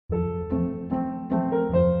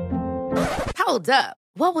Hold up.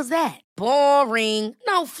 What was that? Boring.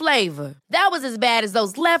 No flavor. That was as bad as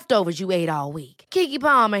those leftovers you ate all week. Keke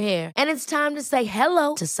Palmer here, and it's time to say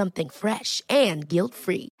hello to something fresh and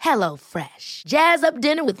guilt-free. Hello Fresh. Jazz up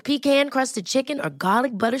dinner with pecan-crusted chicken or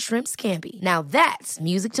garlic butter shrimp scampi. Now that's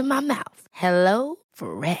music to my mouth. Hello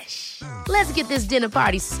Fresh. Let's get this dinner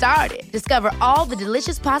party started. Discover all the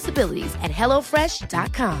delicious possibilities at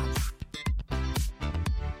hellofresh.com.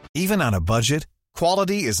 Even on a budget,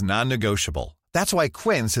 quality is non-negotiable. That's why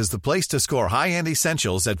Quince is the place to score high-end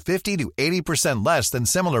essentials at 50 to 80% less than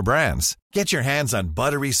similar brands. Get your hands on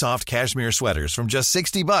buttery soft cashmere sweaters from just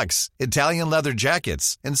 $60, Italian leather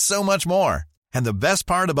jackets, and so much more. And the best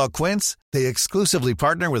part about Quince, they exclusively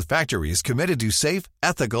partner with factories committed to safe,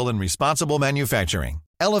 ethical, and responsible manufacturing.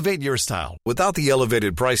 Elevate your style without the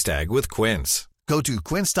elevated price tag with Quince. Go to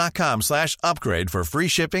quince.com/upgrade for free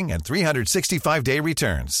shipping and 365-day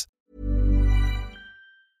returns.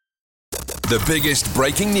 The biggest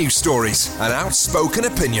breaking news stories and outspoken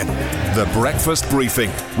opinion. The Breakfast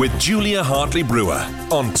Briefing with Julia Hartley-Brewer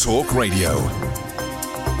on Talk Radio.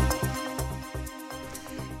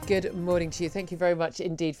 Good morning to you. Thank you very much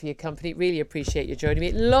indeed for your company. Really appreciate you joining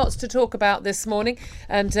me. Lots to talk about this morning.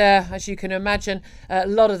 And as you can imagine, a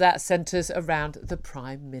lot of that centres around the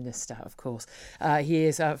Prime Minister, of course. He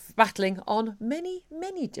is battling on many,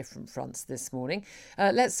 many different fronts this morning.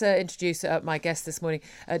 Let's introduce my guest this morning,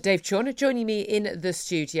 Dave Chorner, joining me in the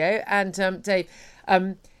studio. And Dave,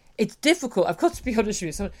 it's difficult. I've got to be honest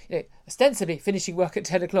with you. Ostensibly finishing work at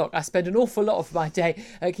 10 o'clock, I spend an awful lot of my day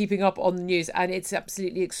keeping up on the news, and it's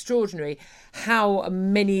absolutely extraordinary how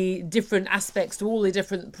many different aspects to all the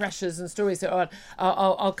different pressures and stories that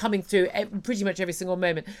are coming through pretty much every single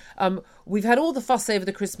moment. We've had all the fuss over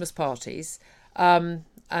the Christmas parties.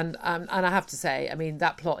 And I have to say, I mean,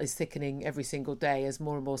 that plot is thickening every single day as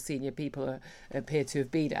more and more senior people appear to have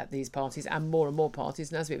been at these parties and more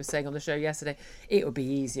parties. And as we were saying on the show yesterday, it would be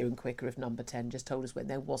easier and quicker if Number 10 just told us when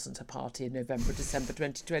there wasn't a party in November, December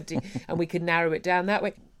 2020, and we could narrow it down that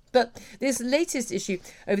way. But this latest issue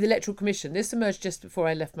over the Electoral Commission, this emerged just before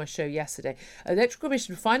I left my show yesterday. The Electoral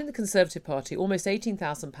Commission fining the Conservative Party almost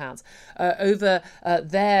 £18,000 over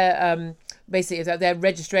their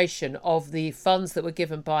registration of the funds that were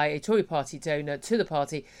given by a Tory party donor to the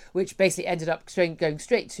party, which basically ended up going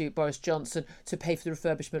straight to Boris Johnson to pay for the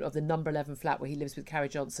refurbishment of the number 11 flat where he lives with Carrie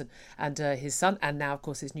Johnson and his son, and now, of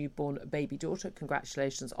course, his newborn baby daughter.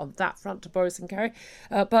 Congratulations on that front to Boris and Carrie.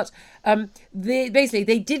 But they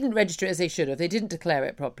didn't register it as they should have. They didn't declare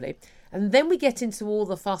it properly. And then we get into all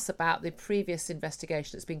the fuss about the previous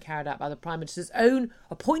investigation that's been carried out by the Prime Minister's own,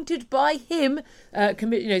 appointed by him,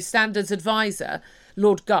 standards advisor,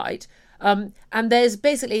 Lord Geidt. And there's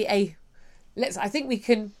basically I think we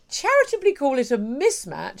can charitably call it a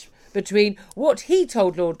mismatch between what he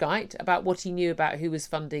told Lord Geidt about what he knew about who was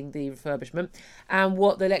funding the refurbishment and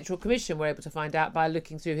what the Electoral Commission were able to find out by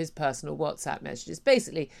looking through his personal WhatsApp messages.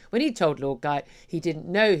 Basically, when he told Lord Geidt he didn't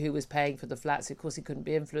know who was paying for the flats, of course he couldn't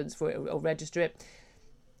be influenced for it or register it.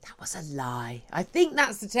 That was a lie. I think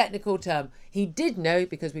that's the technical term. He did know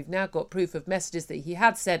because we've now got proof of messages that he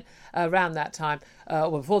had sent around that time,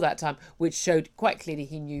 or before that time, which showed quite clearly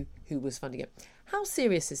he knew who was funding it. How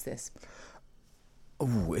serious is this?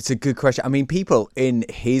 Oh, it's a good question. I mean, people in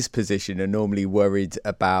his position are normally worried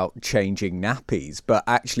about changing nappies, but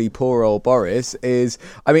actually poor old Boris is,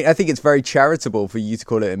 I mean, I think it's very charitable for you to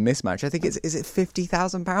call it a mismatch. I think is it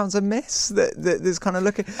 £50,000 a miss that's kind of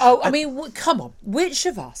looking... Oh, I mean, come on. Which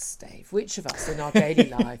of us, Dave, in our daily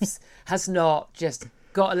lives has not just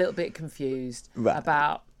got a little bit confused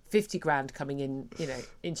about 50 grand coming in,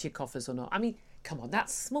 into your coffers or not? I mean... Come on,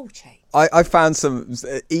 that's small change. I found some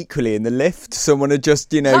equally in the lift. Someone had just,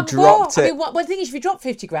 dropped it. I mean, one thing is, if you drop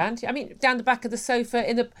 50 grand, I mean, down the back of the sofa,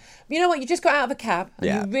 you know what, you just got out of a cab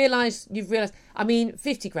and you've realised, I mean,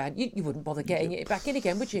 50 grand, you wouldn't bother getting it back in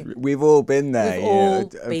again, would you? We've all been there. We've all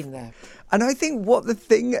been there. And I think what the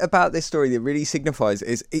thing about this story that really signifies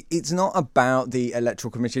is it's not about the Electoral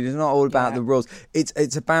Commission. It's not all about the rules.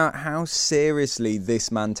 It's about how seriously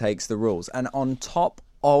this man takes the rules. And on top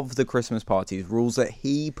of the Christmas parties, rules that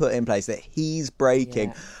he put in place, that he's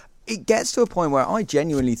breaking, it gets to a point where I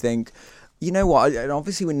genuinely think, you know what, and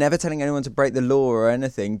obviously we're never telling anyone to break the law or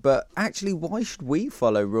anything, but actually why should we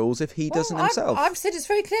follow rules if he doesn't himself? I've said it's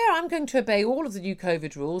very clear. I'm going to obey all of the new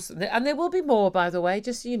COVID rules, and there will be more, by the way,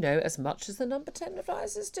 just so you know, as much as the Number 10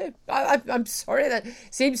 advisors do. I'm sorry, that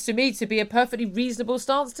seems to me to be a perfectly reasonable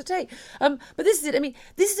stance to take. But this is it. I mean,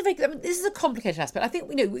 this is a complicated aspect. I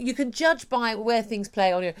think, you can judge by where things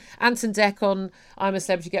play on Anton Deck on I'm a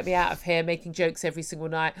Celebrity, Get Me Out of Here, making jokes every single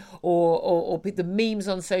night, or the memes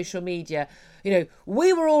on social media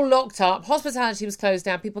we were all locked up, hospitality was closed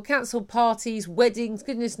down, people cancelled parties, weddings,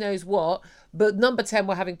 goodness knows what, but Number 10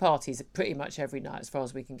 were having parties pretty much every night, as far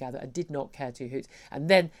as we can gather, and did not care two hoots. And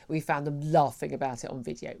then we found them laughing about it on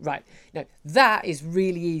video. Right. That is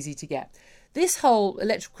really easy to get. This whole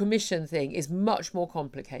electoral commission thing is much more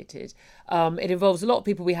complicated. It involves a lot of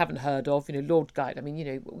people we haven't heard of. Lord Guide. I mean,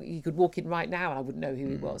 he could walk in right now and I wouldn't know who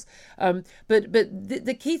he was. But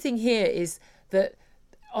the key thing here is that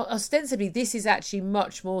ostensibly this is actually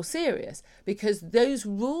much more serious, because those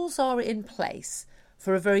rules are in place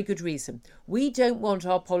for a very good reason. We don't want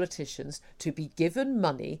our politicians to be given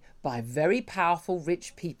money by very powerful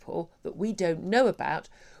rich people that we don't know about,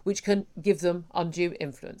 which can give them undue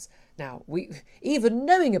influence. Now, even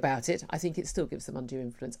knowing about it, I think it still gives them undue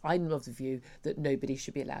influence. I'm of the view that nobody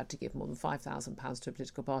should be allowed to give more than £5,000 to a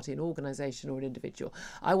political party, an organisation or an individual.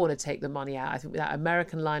 I want to take the money out. I think with that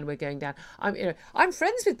American line we're going down, I'm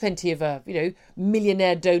friends with plenty of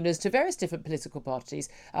millionaire donors to various different political parties.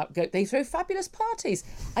 They throw fabulous parties.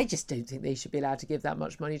 I just don't think they should be allowed to give that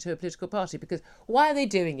much money to a political party, because why are they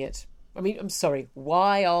doing it? I mean, I'm sorry,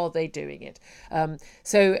 why are they doing it?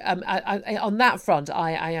 So on that front,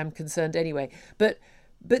 I am concerned anyway. But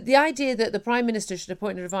the idea that the Prime Minister should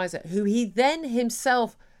appoint an advisor who he then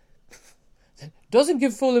himself doesn't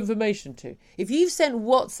give full information to. If you've sent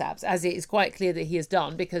WhatsApps, as it is quite clear that he has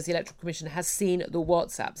done, because the Electoral Commission has seen the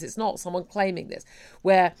WhatsApps, it's not someone claiming this,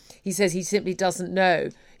 where he says he simply doesn't know.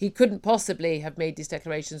 He couldn't possibly have made these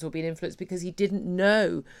declarations or been influenced because he didn't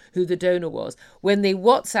know who the donor was. When the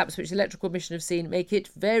WhatsApps, which the Electoral Commission have seen, make it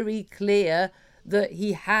very clear that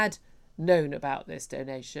he had known about this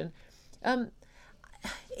donation. In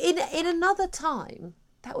another time,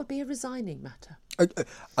 that would be a resigning matter.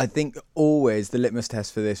 I think always the litmus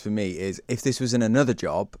test for this for me is if this was in another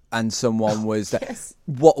job and someone was yes.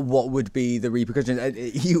 what would be the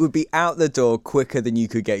repercussions? You would be out the door quicker than you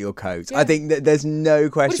could get your coat. Yeah. I think that there's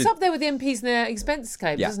no question. Well, it's up there with the MPs and their expense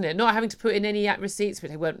claims, isn't it? Not having to put in any receipts,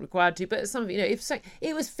 which they weren't required to, but some, if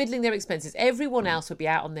it was fiddling their expenses, everyone else would be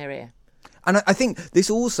out on their ear. And I think this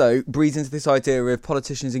also breeds into this idea of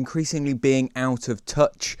politicians increasingly being out of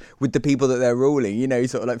touch with the people that they're ruling.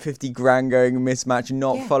 Sort of like 50 grand going mismatch,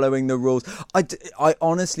 not following the rules. I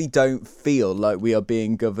honestly don't feel like we are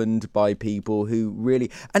being governed by people who really...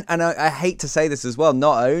 And I hate to say this as well,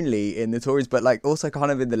 not only in the Tories, but like also kind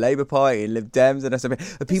of in the Labour Party, in Lib Dems and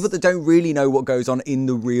SNP, the people that don't really know what goes on in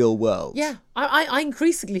the real world. Yeah, I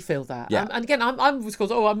increasingly feel that. Yeah. And again, I'm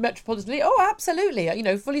I'm metropolitan. Oh, absolutely.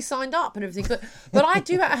 Fully signed up and everything. But I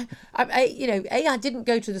do, I didn't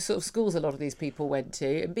go to the sort of schools a lot of these people went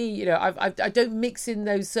to, and B, I don't mix in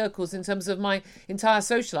those circles in terms of my entire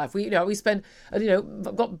social life. We spend,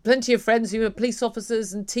 I've got plenty of friends who are police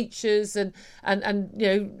officers and teachers and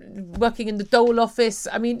working in the Dole office.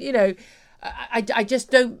 I mean, I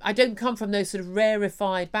just don't come from those sort of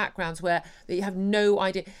rarefied backgrounds where you have no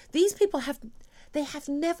idea. These people have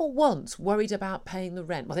never once worried about paying the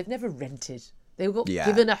rent. Well, they've never rented. They got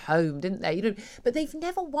given a home, didn't they? But they've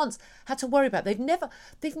never once had to worry about. They've never.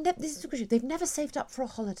 This is the question. They've never saved up for a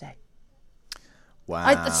holiday.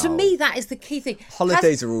 Wow. To me, that is the key thing.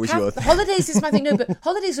 Holidays are always your thing. Holidays is my thing. No, but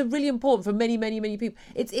holidays are really important for many, many, many people.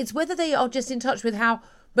 It's whether they are just in touch with how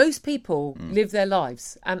most people live their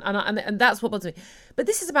lives, and that's what bothers me. But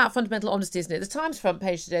this is about fundamental honesty, isn't it? The Times front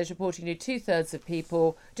page today is reporting 2/3 of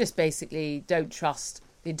people just basically don't trust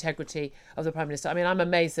the integrity of the Prime Minister. I mean, I'm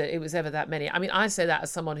amazed that it was ever that many. I mean, I say that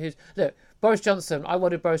as someone who's... Look, Boris Johnson, I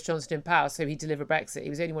wanted Boris Johnson in power so he'd deliver Brexit. He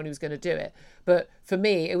was the only one who was going to do it. But for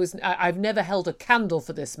me, it was... I've never held a candle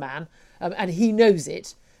for this man, and he knows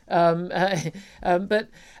it. But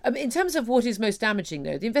in terms of what is most damaging,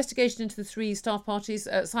 though, the investigation into the 3 staff parties,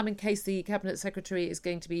 Simon Case, the Cabinet Secretary, is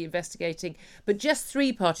going to be investigating, but just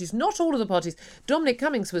 3 parties, not all of the parties. Dominic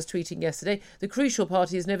Cummings was tweeting yesterday, the crucial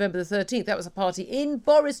party is November the 13th. That was a party in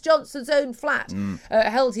Boris Johnson's own flat,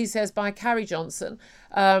 held, he says, by Carrie Johnson,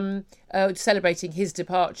 celebrating his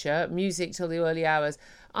departure, music till the early hours.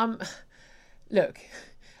 Look,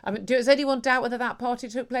 I mean, does anyone doubt whether that party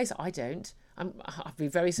took place? I don't. I'd be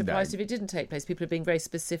very surprised if it didn't take place. People are being very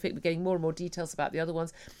specific. We're getting more and more details about the other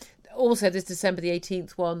ones. Also, this December the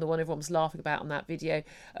 18th one, the one everyone was laughing about on that video,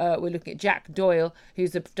 we're looking at Jack Doyle,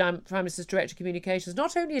 who's the Prime Minister's Director of Communications,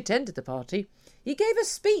 not only attended the party, he gave a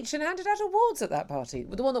speech and handed out awards at that party,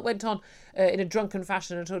 the one that went on in a drunken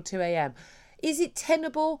fashion until 2 a.m. Is it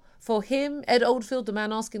tenable for him, Ed Oldfield, the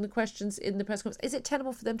man asking the questions in the press conference, is it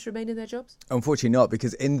tenable for them to remain in their jobs? Unfortunately not,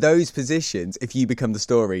 because in those positions, if you become the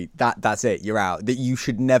story, that's it, you're out. That you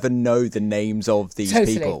should never know the names of these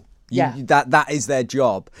people. That is their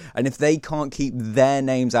job. And if they can't keep their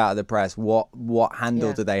names out of the press, what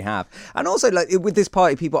handle do they have? And also, like with this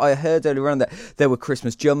party, people, I heard earlier on that there were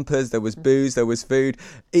Christmas jumpers, there was booze, there was food.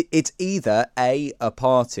 It's either A, a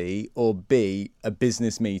party, or B, a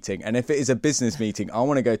business meeting. And if it is a business meeting, I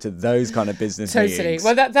want to go to those kind of business meetings.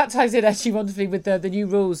 Well, that ties in actually wonderfully with the new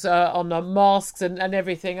rules on masks and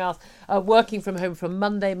everything else. Working from home from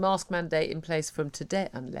Monday, mask mandate in place from today,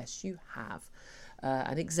 unless you have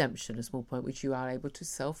an exemption, a small point, which you are able to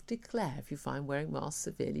self-declare if you find wearing masks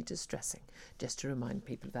severely distressing. Just to remind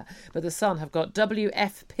people of that. But the Sun have got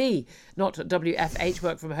WFP, not WFH,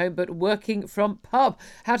 work from home, but working from pub.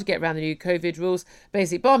 How to get around the new COVID rules.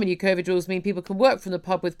 Basic balmy new COVID rules mean people can work from the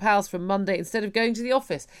pub with pals from Monday instead of going to the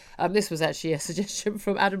office. This was actually a suggestion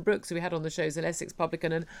from Adam Brooks, who we had on the show as an Essex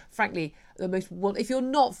publican, and frankly, if you're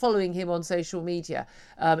not following him on social media,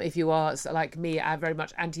 if you are like me, very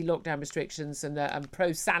much anti-lockdown restrictions and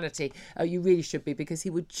pro-sanity, you really should be, because he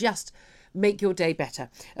would just make your day better.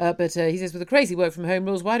 But he says, with the crazy work from home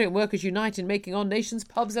rules, why don't workers unite in making our nation's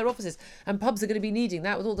pubs their offices? And pubs are going to be needing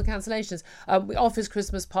that with all the cancellations. Office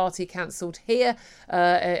Christmas party cancelled here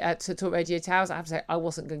at Talk Radio Towers. I have to say, I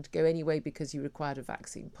wasn't going to go anyway because you required a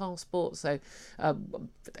vaccine passport, so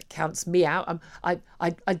that counts me out.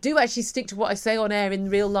 I do actually stick to what I say on air in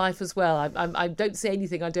real life as well. I don't say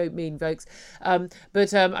anything I don't mean, folks.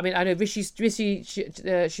 But I mean, I know Rishi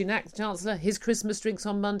Sunak, the Chancellor, his Christmas drinks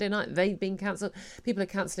on Monday night, they've been cancelled. People are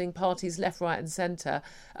cancelling parties left, right and centre.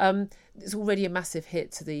 It's already a massive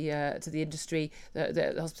hit to the industry,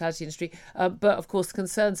 the hospitality industry. But of course,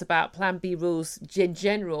 concerns about Plan B rules in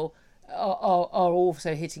general are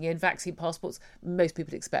also hitting in. Vaccine passports, most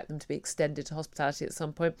people expect them to be extended to hospitality at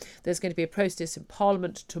some point. There's going to be a protest in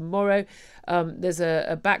Parliament tomorrow. There's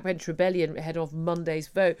a backbench rebellion ahead of Monday's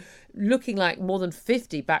vote, looking like more than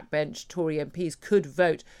 50 backbench Tory MPs could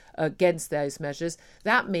vote against those measures.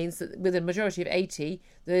 That means that with a majority of 80,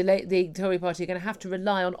 the Tory party are going to have to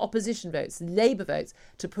rely on opposition votes, Labour votes,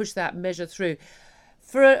 to push that measure through.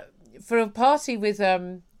 For a party with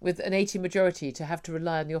an 80 majority to have to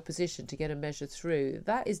rely on the opposition to get a measure through,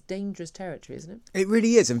 that is dangerous territory, isn't it? It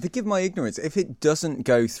really is. And forgive my ignorance, if it doesn't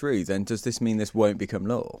go through, then does this mean this won't become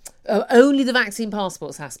law? Only the vaccine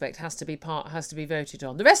passports aspect has to be voted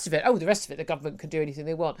on. The rest of it, the government can do anything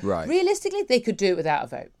they want. Right. Realistically, they could do it without a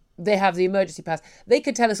vote. They have the emergency pass. They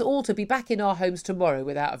could tell us all to be back in our homes tomorrow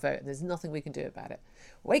without a vote, and there's nothing we can do about it.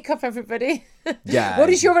 Wake up, everybody. Yeah.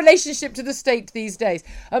 What is your relationship to the state these days?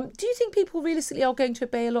 Do you think people realistically are going to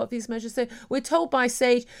obey a lot of these measures? So we're told by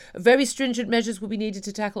SAGE very stringent measures will be needed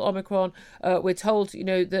to tackle Omicron. We're told,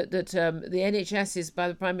 that the NHS is,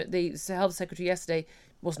 by the Health Secretary yesterday,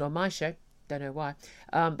 wasn't on my show. Don't know why.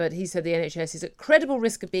 But he said the NHS is at credible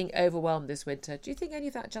risk of being overwhelmed this winter. Do you think any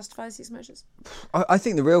of that justifies these measures? I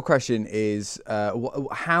think the real question is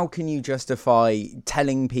how can you justify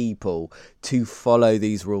telling people to follow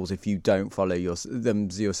these rules if you don't follow them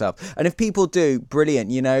yourself? And if people do,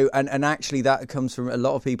 brilliant, and actually that comes from a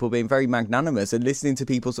lot of people being very magnanimous and listening to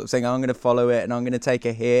people sort of saying, I'm going to follow it and I'm going to take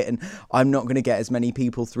a hit and I'm not going to get as many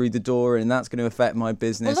people through the door and that's going to affect my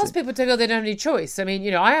business. Well, lots of people feel they don't have any choice. I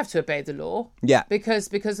mean, I have to obey the law. Yeah.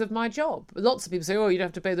 Because of my job. Lots of people say, you don't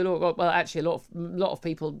have to obey the law. Well, actually, a lot of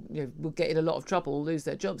people will get in a lot of trouble, will lose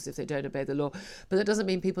their jobs if they don't obey the law. But that doesn't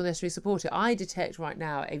mean people necessarily support it. I detect right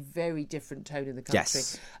now a very different tone in the country.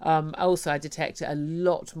 Yes. Also, I detect a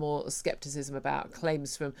lot more scepticism about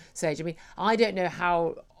claims from SAGE. I mean, I don't know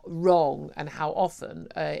how wrong and how often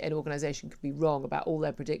an organisation could be wrong about all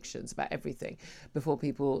their predictions about everything before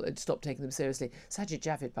people stop taking them seriously. Sajid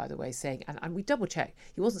Javid, by the way, saying, and we double check,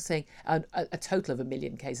 he wasn't saying a total of 1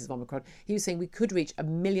 million cases of Omicron. He was saying we could reach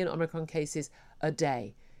 1 million Omicron cases a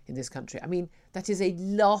day in this country. I mean, that is a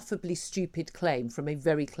laughably stupid claim from a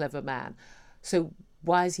very clever man. So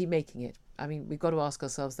why is he making it? I mean, we've got to ask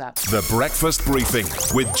ourselves that. The Breakfast Briefing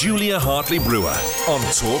with Julia Hartley-Brewer on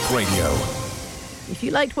Talk Radio. If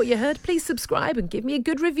you liked what you heard, please subscribe and give me a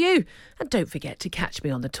good review. And don't forget to catch me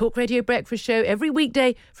on the Talk Radio Breakfast Show every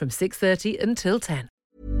weekday from 6:30 until 10.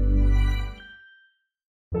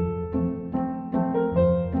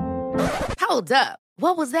 Hold up.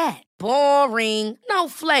 What was that? Boring. No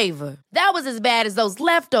flavor. That was as bad as those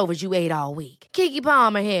leftovers you ate all week. Keke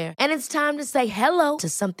Palmer here. And it's time to say hello to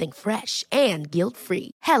something fresh and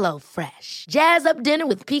guilt-free. Hello Fresh. Jazz up dinner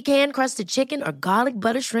with pecan-crusted chicken or garlic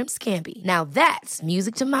butter shrimp scampi. Now that's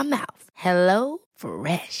music to my mouth. Hello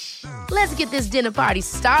Fresh. Let's get this dinner party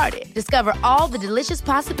started. Discover all the delicious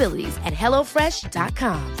possibilities at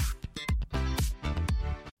HelloFresh.com.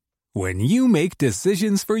 When you make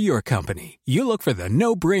decisions for your company, you look for the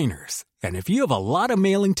no-brainers. And if you have a lot of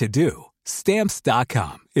mailing to do,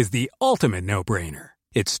 Stamps.com is the ultimate no-brainer.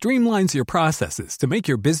 It streamlines your processes to make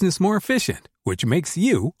your business more efficient, which makes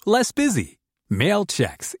you less busy. Mail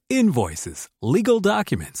checks, invoices, legal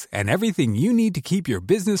documents, and everything you need to keep your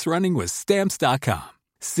business running with Stamps.com.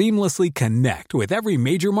 Seamlessly connect with every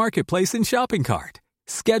major marketplace and shopping cart.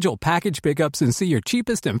 Schedule package pickups and see your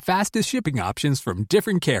cheapest and fastest shipping options from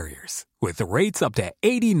different carriers, with rates up to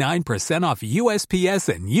 89% off USPS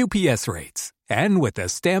and UPS rates. And with the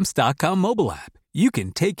Stamps.com mobile app, you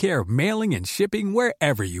can take care of mailing and shipping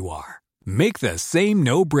wherever you are. Make the same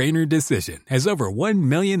no-brainer decision as over 1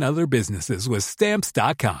 million other businesses with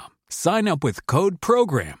Stamps.com. Sign up with code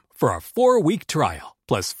PROGRAM for a 4-week trial,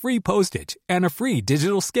 plus free postage and a free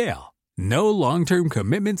digital scale. No long-term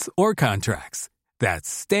commitments or contracts. That's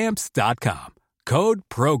Stamps.com. Code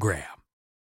PROGRAM.